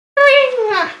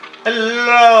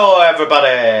Hello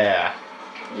everybody!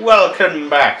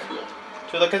 Welcome back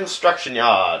to the construction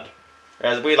yard,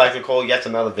 as we like to call yet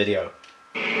another video.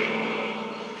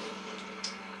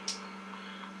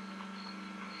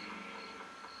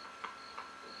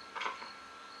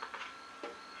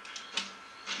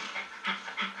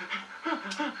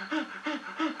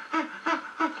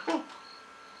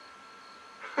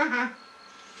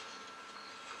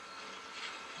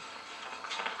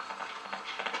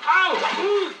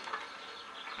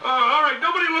 Alright,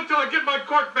 nobody look till I get my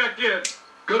cork back in.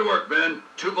 Good work, Ben.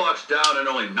 2 blocks down and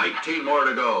only 19 more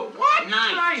to go. What?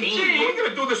 19? We're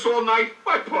gonna do this all night?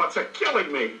 My parts are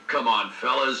killing me. Come on,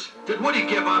 fellas. Did Woody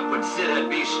give up when Sid had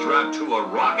me strapped to a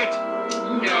rocket?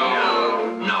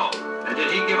 No. No. And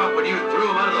did he give up when you threw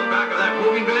him out of the back of that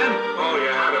moving van? Oh, you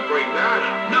had to bring that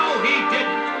up. No, he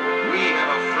didn't. We have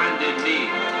a friend in need.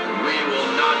 We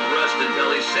will not rest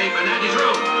until he's safe in Andy's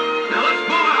room. Now let's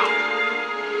move out.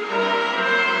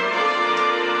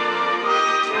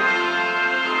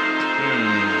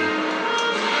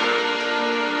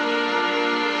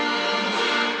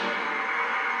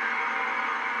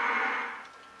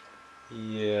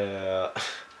 Yeah.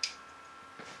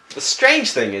 The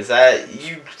strange thing is that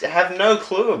you have no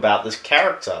clue about this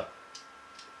character.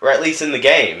 Or at least in the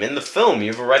game. In the film,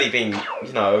 you've already been,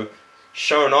 you know,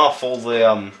 shown off all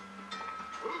the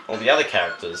other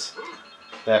characters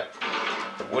that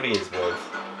Woody is with.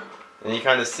 And you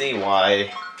kind of see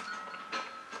why,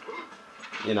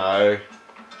 you know,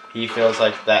 he feels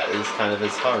like that is kind of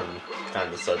his home,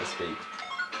 kind of, so to speak.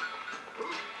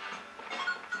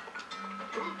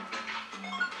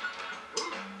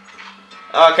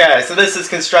 Okay, so this is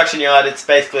construction yard. It's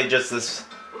basically just this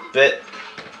bit.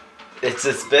 It's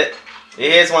this bit.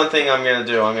 Here's one thing I'm going to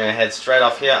do. I'm going to head straight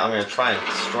off here. I'm going to try and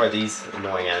destroy these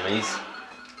annoying enemies.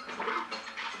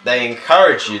 They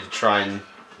encourage you to try and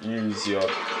use your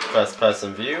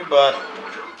first-person view, but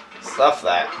stuff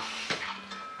that.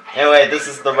 Anyway, this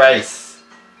is the race.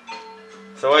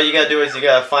 So what you got to do is you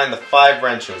got to find the 5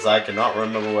 wrenches. I cannot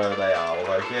remember where they are,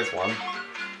 although here's one.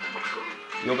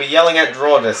 You'll be yelling at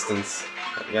draw distance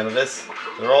at the end of this.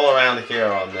 They're all around here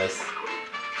on this.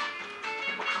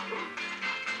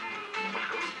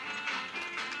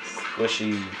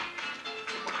 Squishy,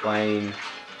 plain.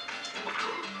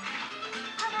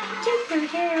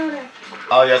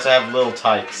 Oh, you also have little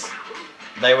tykes.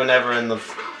 They were never in the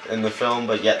film,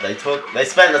 but yet they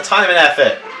spent the time and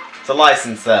effort to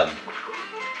license them.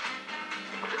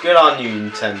 Good on you,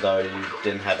 Nintendo. You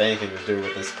didn't have anything to do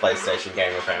with this PlayStation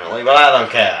game, apparently, but I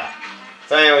don't care.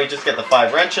 So anyway, you just get the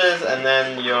 5 wrenches, and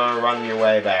then you run your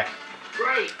way back.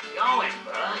 Great going,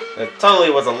 bud. It totally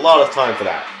was a lot of time for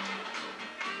that.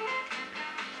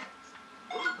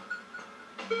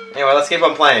 Anyway, let's keep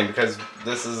on playing, because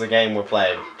this is a game we're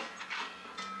playing.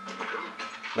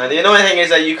 Now, the annoying thing is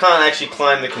that you can't actually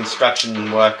climb the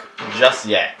construction work just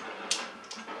yet.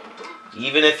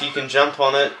 Even if you can jump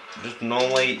on it, just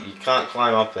normally, you can't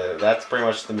climb up it. That's pretty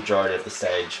much the majority of the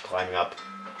stage, climbing up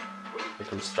the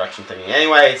construction thingy.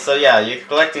 Anyway, so yeah, you're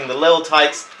collecting the little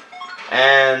tykes,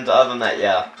 and other than that,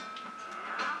 yeah.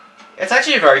 It's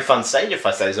actually a very fun stage, if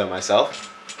I say so myself.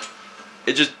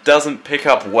 It just doesn't pick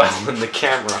up well in the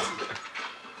camera,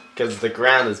 because the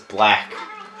ground is black.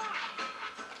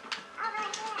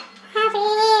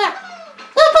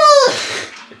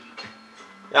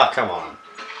 Oh, come on.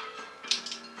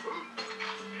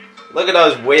 Look at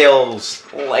those wheels,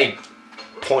 all 8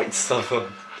 points of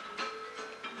them.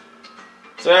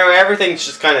 So anyway, everything's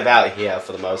just kind of out here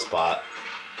for the most part.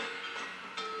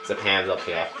 Except hands up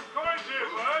here.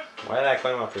 Why did I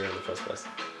climb up here in the first place?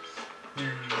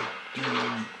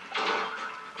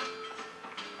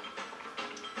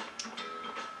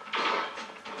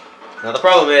 Now the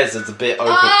problem is, it's a bit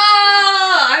open.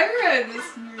 I read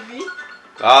this movie.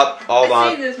 Oh, hold on.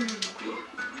 I've seen this movie.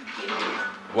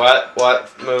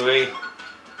 What movie?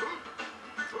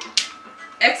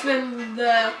 X-Men,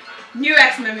 the new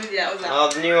X-Men movie that was out. Oh,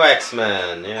 the new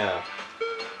X-Men, yeah.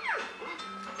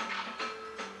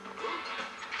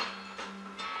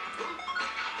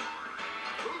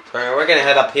 So we're gonna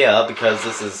head up here because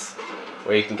this is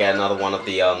where you can get another one of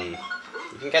the you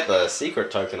can get the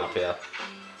secret token up here.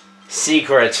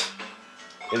 Secret,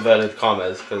 inverted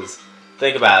commas, because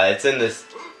think about it, it's in this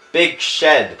big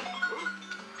shed.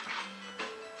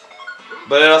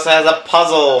 But it also has a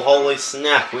puzzle. Holy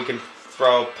snap, we can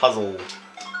throw a puzzle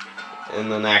in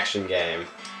an action game.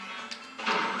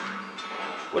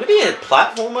 Would it be a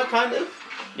platformer, kind of?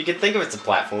 You could think of it as a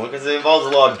platformer, because it involves a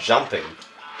lot of jumping.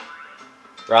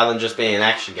 Rather than just being an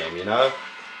action game, you know?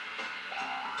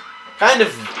 Kind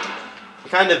of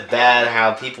kind of bad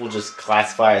how people just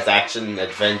classify as action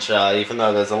adventure, even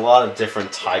though there's a lot of different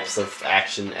types of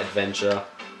action adventure.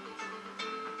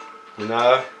 You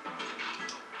know?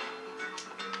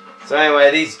 So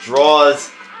anyway, these drawers,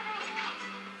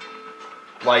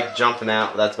 like jumping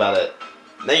out, that's about it.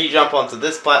 Then you jump onto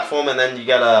this platform and then you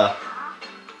gotta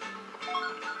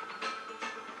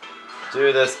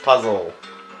do this puzzle.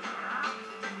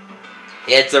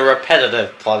 It's a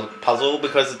repetitive puzzle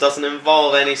because it doesn't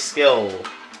involve any skill.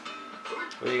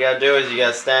 What you gotta do is you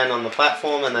gotta stand on the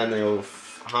platform and then you'll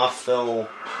half fill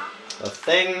a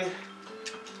thing.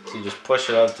 So you just push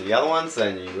it over to the other ones,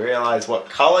 then you realize what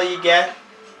color you get.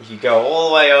 You go all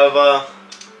the way over.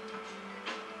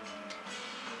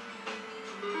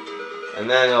 And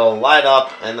then it'll light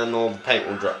up and then all the paint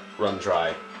will run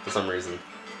dry for some reason.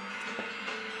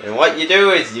 And what you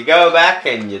do is you go back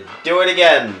and you do it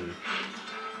again.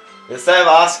 Instead of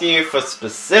asking you for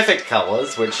specific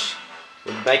colors, which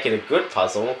would make it a good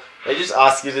puzzle, they just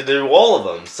ask you to do all of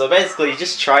them. So basically you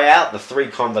just try out the 3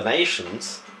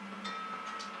 combinations.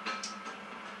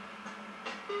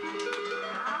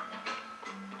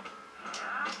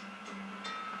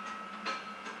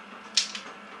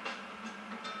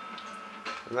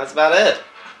 And that's about it.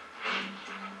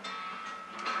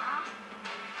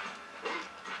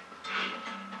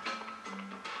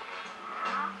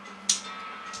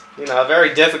 You know, a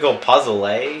very difficult puzzle,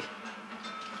 eh?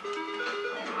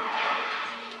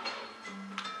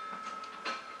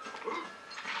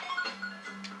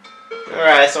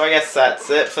 Alright, so I guess that's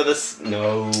it for this.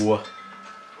 No.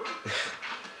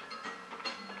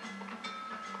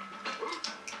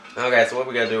 Okay, so what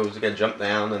we gotta do is we gotta jump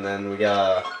down and then we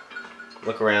gotta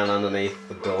look around underneath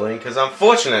the building. Because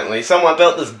unfortunately, someone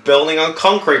built this building on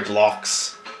concrete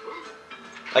blocks.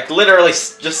 Like literally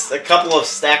just a couple of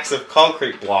stacks of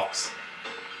concrete blocks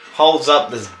holds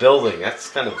up this building. That's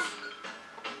kind of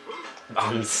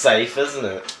unsafe, isn't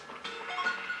it?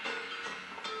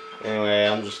 Anyway,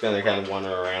 I'm just gonna kind of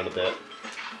wander around a bit.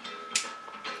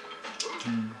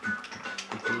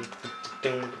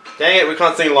 Dang it, we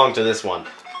can't sing along to this one.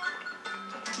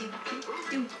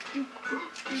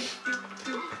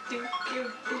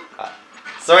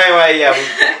 So anyway, yeah,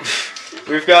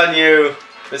 we've got you.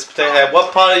 Mr. Potato Head,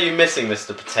 what part are you missing,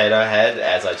 Mr. Potato Head?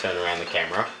 As I turn around the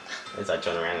camera.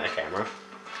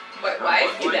 Wait, why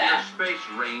is he that? Space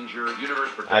Ranger,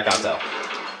 Universe I can't tell.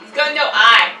 He's got no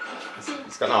eye.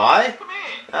 He's got no eye?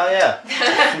 Oh yeah.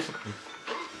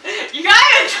 You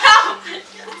gotta tell.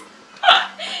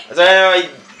 So anyway,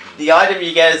 the item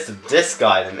you get is the disc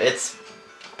item. It's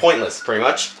pointless, pretty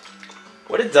much.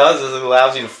 What it does is it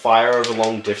allows you to fire over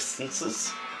long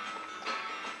distances.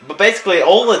 But basically,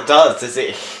 all it does is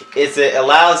it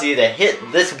allows you to hit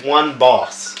this one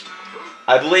boss.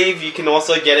 I believe you can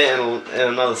also get it in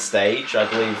another stage. I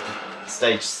believe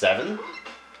stage 7.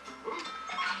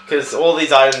 Because all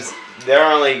these items,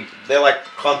 they're like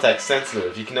context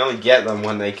sensitive. You can only get them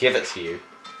when they give it to you.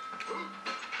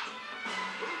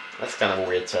 That's kind of a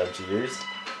weird term to use.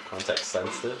 Context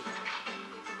sensitive.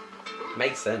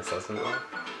 Makes sense, doesn't it?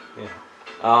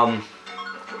 Yeah.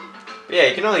 But yeah,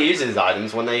 you can only use these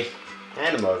items when they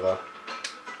hand them over.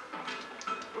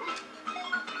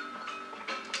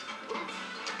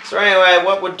 So anyway,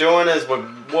 what we're doing is we're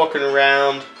walking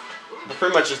around. We're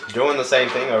pretty much just doing the same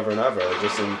thing over and over,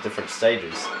 just in different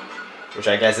stages. Which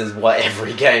I guess is what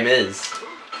every game is.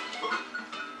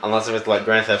 Unless if it's like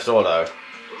Grand Theft Auto.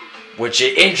 Which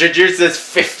it introduces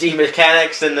 50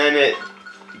 mechanics and then it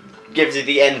gives you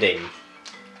the ending.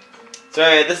 So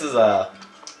anyway, this is a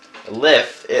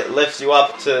lift. It lifts you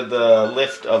up to the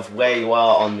lift of where you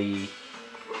are on the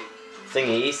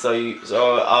thingy.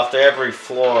 So after every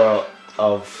floor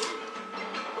of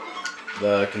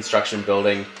the construction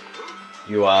building,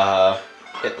 you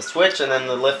hit the switch and then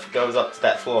the lift goes up to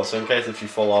that floor. So in case if you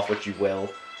fall off, which you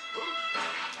will,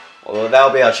 although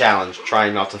that'll be our challenge,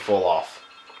 trying not to fall off.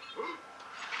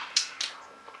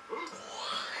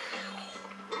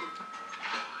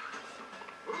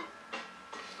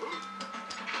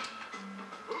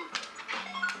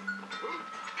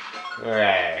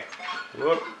 Alright.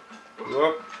 Whoop.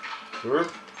 Whoop.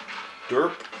 Whoop.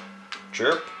 Derp.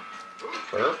 Chirp.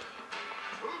 Burp.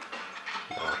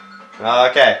 No.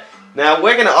 Okay. Now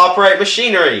we're gonna operate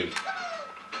machinery.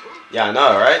 Yeah, I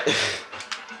know, right?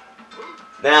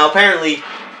 Now apparently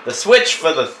the switch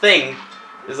for the thing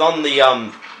is on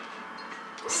the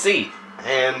seat,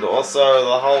 and also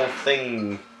the whole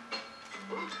thing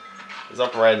is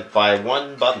operated by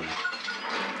one button.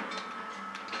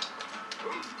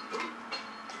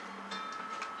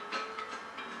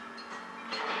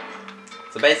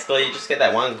 So basically, you just get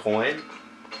that one coin,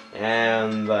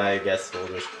 And I guess we'll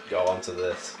just go on to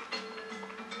this.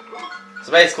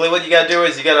 So basically what you gotta do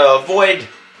is you gotta avoid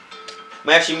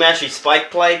Mashy Spike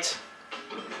Plate.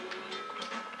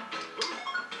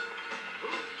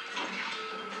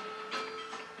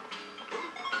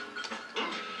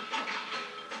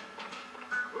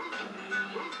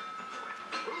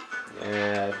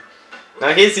 And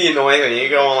now here's the annoying thing, you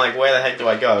go on like, where the heck do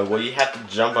I go? Well, you have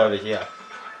to jump over here.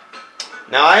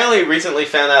 Now I only recently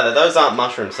found out that those aren't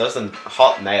mushrooms, those are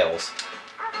hot nails.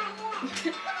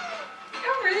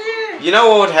 Over here. You know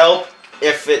what would help?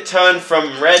 If it turned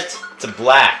from red to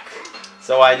black.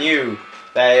 So I knew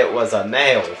that it was a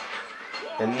nail.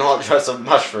 And not just a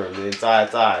mushroom the entire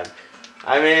time.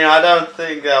 I mean, I don't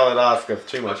think that would ask of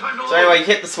too much. So anyway, you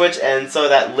hit the switch and so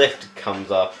that lift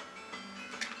comes up.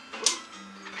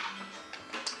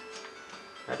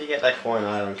 How do you get that coin?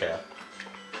 I don't care.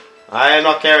 I am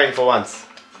not caring for once.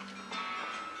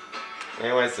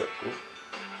 Anyway, so...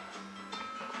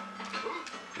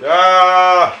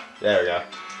 Ah! There we go.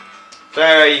 So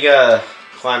anyway, you gotta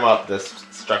climb up this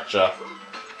structure.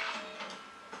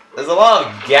 There's a lot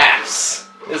of gaps,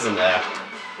 isn't there?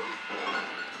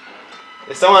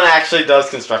 If someone actually does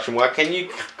construction work, can you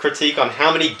critique on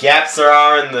how many gaps there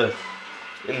are in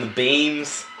the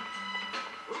beams?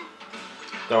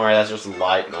 Don't worry, that's just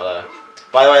light, not a...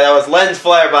 By the way, that was lens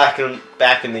flare back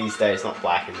in these days, not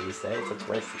black in these days, that's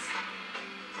racist.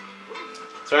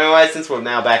 So anyway, since we're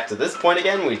now back to this point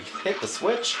again, we hit the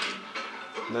switch,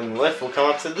 and then the lift will come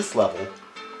up to this level.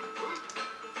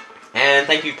 And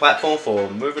thank you, platform, for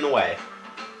moving away.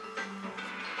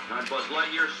 I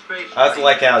just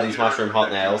like how these mushroom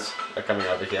hot nails are coming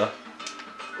over here.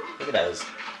 Look at those.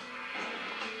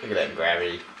 Look at that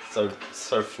gravity. So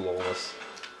flawless.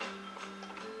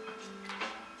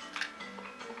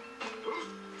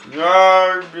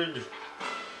 No, dude.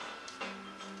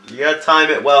 You gotta time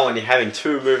it well when you're having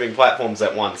two moving platforms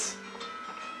at once.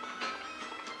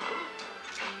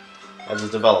 As a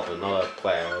developer, not a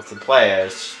player. As a player,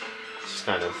 it's just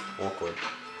kind of awkward.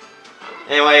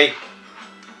 Anyway,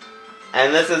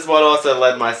 and this is what also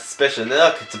led my suspicion.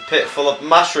 Look, it's a pit full of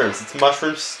mushrooms. It's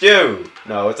mushroom stew.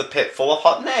 No, it's a pit full of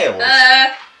hot nails.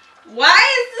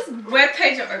 Why is this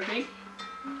webpage not opening?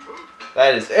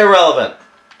 That is irrelevant.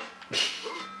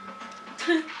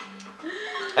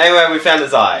 Anyway, we found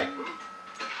his eye.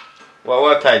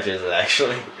 What page is it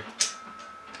actually?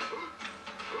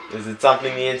 Is it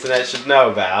something the internet should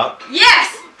know about?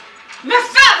 Yes! My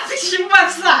fanfiction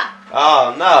website!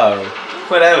 Oh no.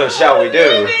 Whatever shall we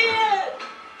do?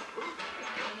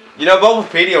 You know,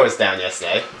 Bulbapedia was down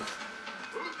yesterday.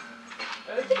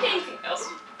 I don't think anything else.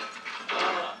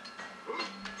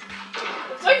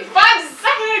 It's like 5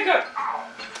 seconds ago!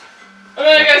 I'm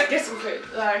gonna go get some food.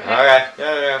 Okay.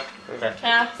 Yeah. Okay.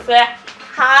 Yeah, so,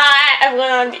 hi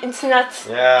everyone on the internet.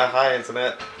 Yeah, hi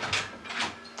internet.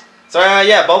 So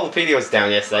yeah, Bulbapedia was down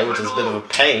yesterday, which was a bit of a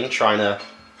pain trying to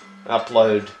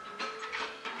upload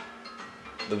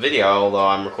the video, although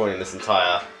I'm recording this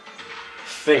entire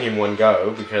thing in one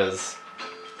go because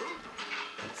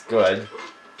it's good.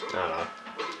 I don't know.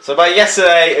 So by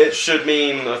yesterday, it should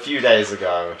mean a few days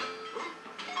ago.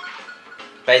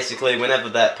 Basically, whenever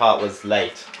that part was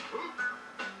late.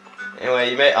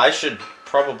 Anyway, I should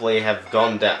probably have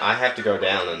gone down. I have to go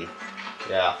down and,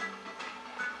 yeah.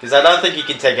 Because I don't think you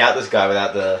can take out this guy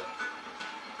without the...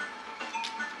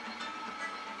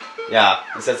 Yeah,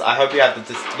 it says, I hope you have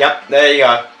the... Yep, there you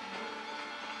go.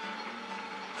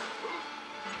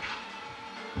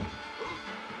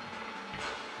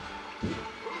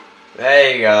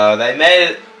 There you go. They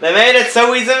made it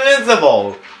so he's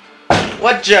invincible.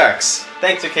 What jerks?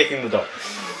 Thanks for kicking the door.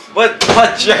 What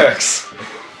jerks?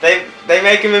 They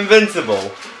make him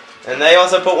invincible. And they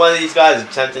also put one of these guys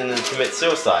attempting to commit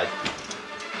suicide.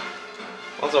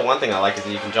 Also, one thing I like is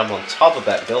that you can jump on top of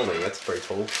that building. That's pretty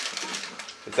cool.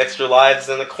 It's extra lives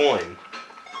and a coin.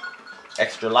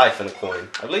 Extra life and a coin.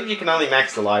 I believe you can only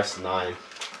max the lives to 9.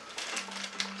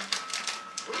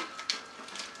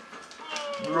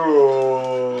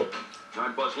 No.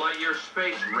 I'm Buzz Lightyear,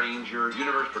 Space Ranger,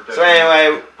 Universe Protector.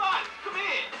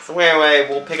 So anyway,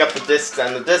 we'll pick up the discs,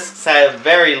 and the discs have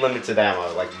very limited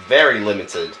ammo, like very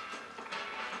limited.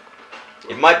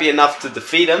 It might be enough to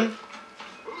defeat him,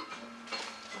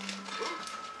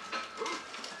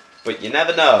 but you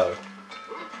never know.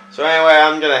 So anyway,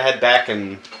 I'm gonna head back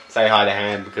and say hi to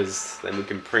Ham, because then we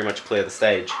can pretty much clear the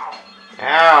stage.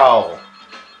 Ow!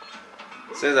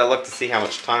 As soon as I look to see how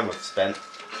much time I've spent.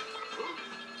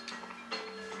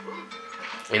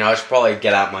 You know, I should probably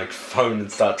get out my phone and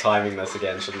start timing this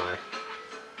again, shouldn't I?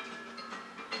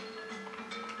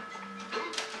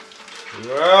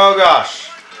 Oh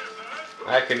gosh!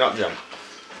 I cannot jump.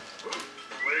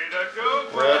 Way to go,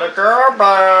 Where Brad. the girl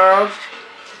birds?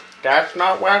 That's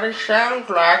not what it sounds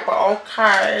like, but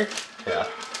okay. Yeah.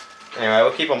 Anyway,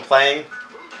 we'll keep on playing.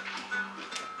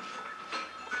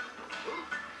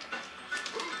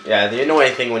 Yeah, the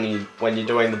annoying thing when you're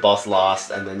doing the boss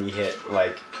last and then you hit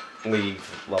like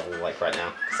leave level like right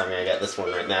now, because I'm gonna get this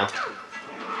one right now.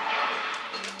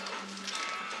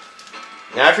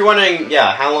 Now, if you're wondering,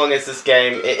 yeah, how long is this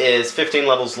game? It is 15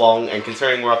 levels long, and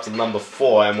considering we're up to number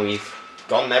 4 and we've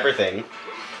gotten everything,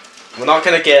 we're not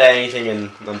going to get anything in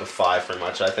number 5 pretty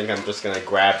much. I think I'm just going to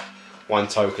grab one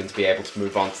token to be able to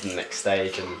move on to the next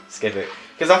stage and skip it.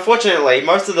 Because unfortunately,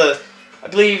 most of the... I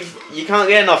believe you can't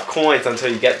get enough coins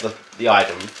until you get the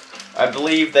item. I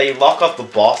believe they lock off the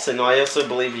boss, and I also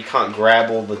believe you can't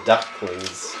grab all the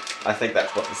ducklings. I think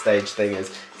that's what the stage thing is.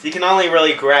 So you can only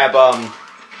really grab,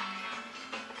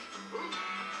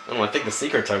 I think the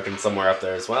secret token's somewhere up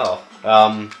there as well.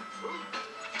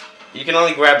 You can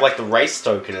only grab like the race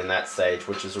token in that stage,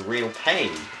 which is a real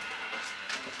pain.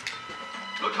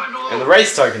 No time to lose. And the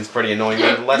race token's pretty annoying.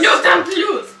 Nevertheless. No time to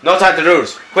lose. No time to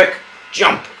lose. Quick,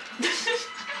 jump,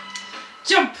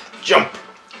 Jump. jump.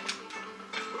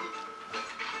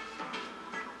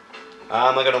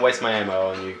 I'm not gonna waste my ammo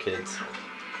on you kids.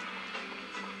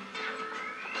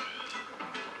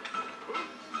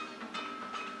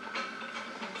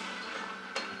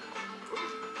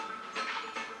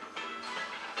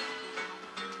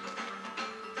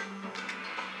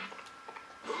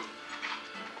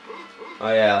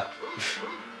 Oh yeah.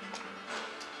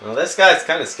 Well, this guy's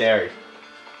kind of scary.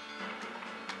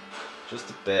 Just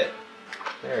a bit.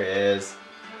 There he is.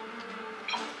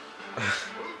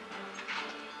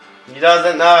 He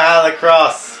doesn't know how to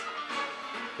cross.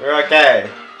 We're okay.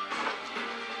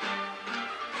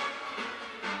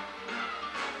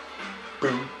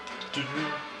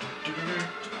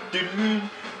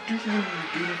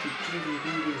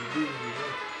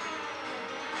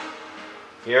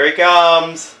 Here he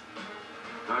comes.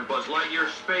 I'm Buzz Lightyear,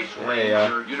 Space There you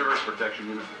are. Ranger, Universe Protection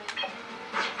Unit.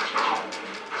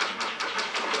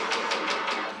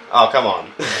 Oh, come on.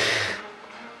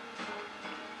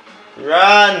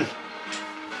 Run!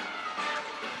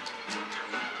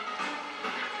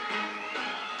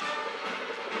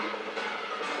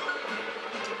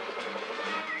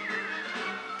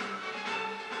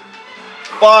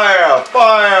 Fire!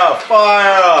 Fire!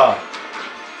 Fire!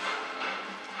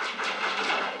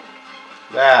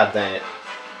 Ah, dang it.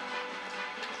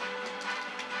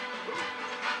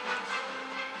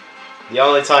 The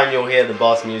only time you'll hear the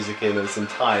boss music in its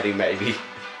entirety, maybe.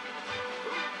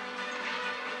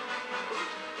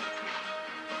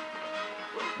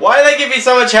 Why do they give you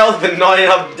so much health but not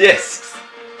enough discs?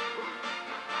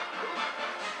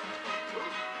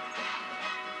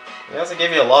 They also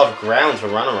give you a lot of ground to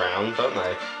run around, don't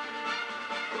they?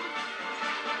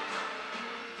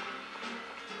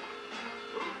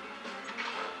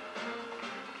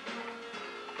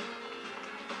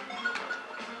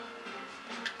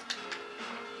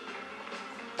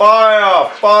 Fire!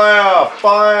 Fire!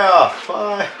 Fire!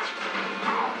 Fire!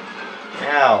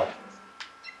 Ow.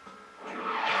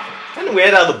 Kind of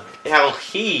weird how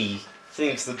he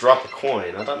seems to drop a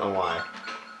coin. I don't know why.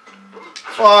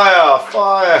 Fire!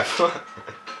 Fire! Fire!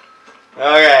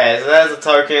 Okay, so there's a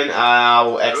token. I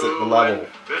will exit the level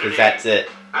because that's it.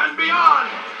 And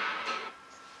beyond!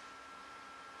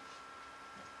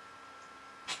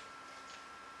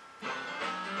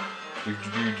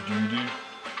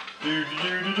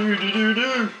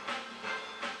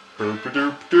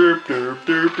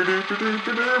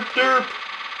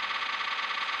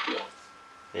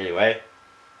 Anyway.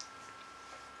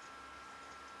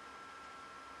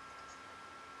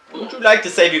 Would you like to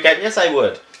save your game? Yes, I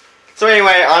would. So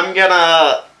anyway, I'm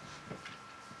gonna...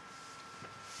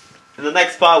 In the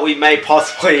next part, we may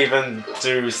possibly even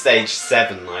do stage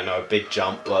 7. I know, big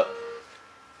jump, but...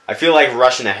 I feel like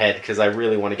rushing ahead, because I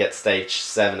really want to get stage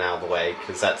 7 out of the way,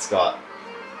 because that's got...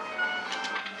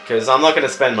 Because I'm not going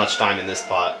to spend much time in this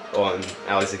part on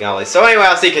Alex and Galley. So anyway,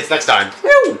 I'll see you kids next time.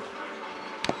 Woo!